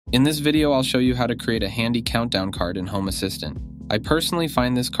In this video, I'll show you how to create a handy countdown card in Home Assistant. I personally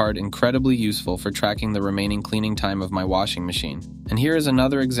find this card incredibly useful for tracking the remaining cleaning time of my washing machine. And here is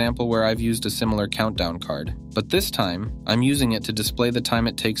another example where I've used a similar countdown card. But this time, I'm using it to display the time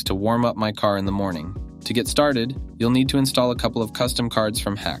it takes to warm up my car in the morning. To get started, you'll need to install a couple of custom cards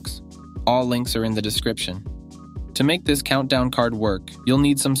from Hacks. All links are in the description. To make this countdown card work, you'll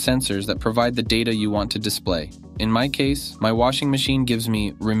need some sensors that provide the data you want to display. In my case, my washing machine gives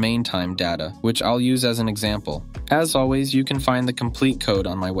me remain time data, which I'll use as an example. As always, you can find the complete code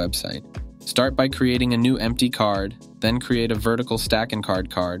on my website. Start by creating a new empty card, then create a vertical stack and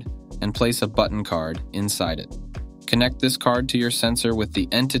card, and place a button card inside it. Connect this card to your sensor with the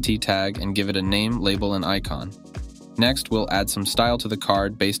entity tag and give it a name, label, and icon. Next, we'll add some style to the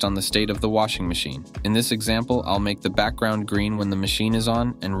card based on the state of the washing machine. In this example, I'll make the background green when the machine is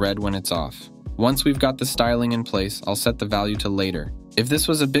on and red when it's off. Once we've got the styling in place, I'll set the value to later. If this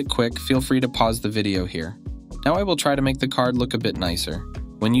was a bit quick, feel free to pause the video here. Now I will try to make the card look a bit nicer.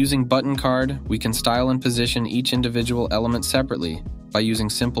 When using button card, we can style and position each individual element separately by using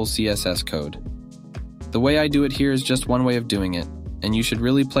simple CSS code. The way I do it here is just one way of doing it, and you should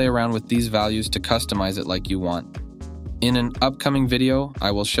really play around with these values to customize it like you want. In an upcoming video,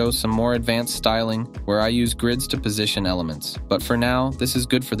 I will show some more advanced styling where I use grids to position elements. But for now, this is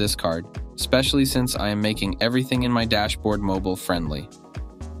good for this card, especially since I am making everything in my dashboard mobile friendly.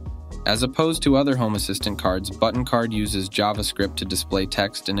 As opposed to other Home Assistant cards, Button Card uses JavaScript to display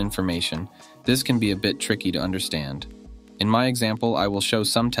text and information. This can be a bit tricky to understand. In my example, I will show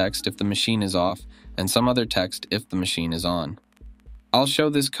some text if the machine is off and some other text if the machine is on. I'll show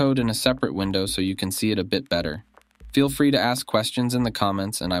this code in a separate window so you can see it a bit better. Feel free to ask questions in the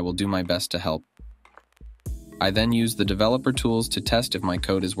comments and I will do my best to help. I then use the developer tools to test if my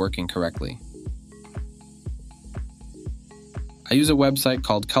code is working correctly. I use a website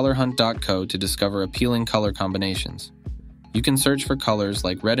called colorhunt.co to discover appealing color combinations. You can search for colors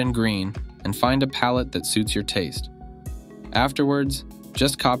like red and green and find a palette that suits your taste. Afterwards,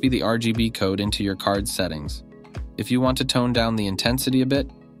 just copy the RGB code into your card's settings. If you want to tone down the intensity a bit,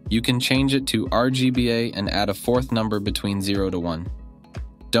 you can change it to RGBA and add a fourth number between 0 to 1.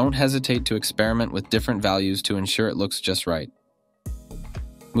 Don't hesitate to experiment with different values to ensure it looks just right.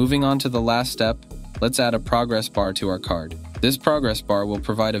 Moving on to the last step, let's add a progress bar to our card. This progress bar will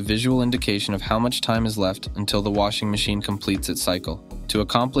provide a visual indication of how much time is left until the washing machine completes its cycle. To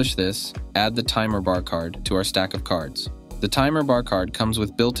accomplish this, add the timer bar card to our stack of cards. The timer bar card comes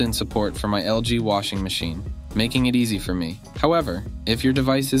with built-in support for my LG washing machine, making it easy for me. However, if your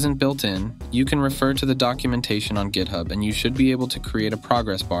device isn't built in, you can refer to the documentation on GitHub and you should be able to create a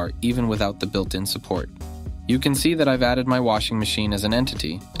progress bar even without the built-in support. You can see that I've added my washing machine as an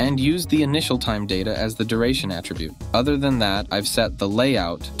entity and used the initial time data as the duration attribute. Other than that, I've set the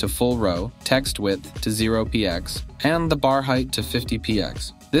layout to full row, text width to 0px, and the bar height to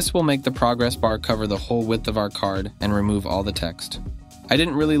 50px. This will make the progress bar cover the whole width of our card and remove all the text. I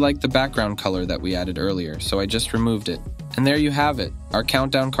didn't really like the background color that we added earlier, so I just removed it. And there you have it. Our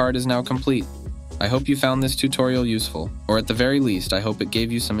countdown card is now complete. I hope you found this tutorial useful, or at the very least, I hope it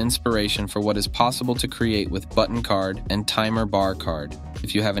gave you some inspiration for what is possible to create with button card and timer bar card.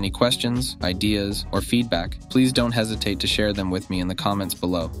 If you have any questions, ideas, or feedback, please don't hesitate to share them with me in the comments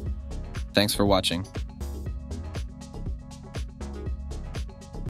below. Thanks for watching.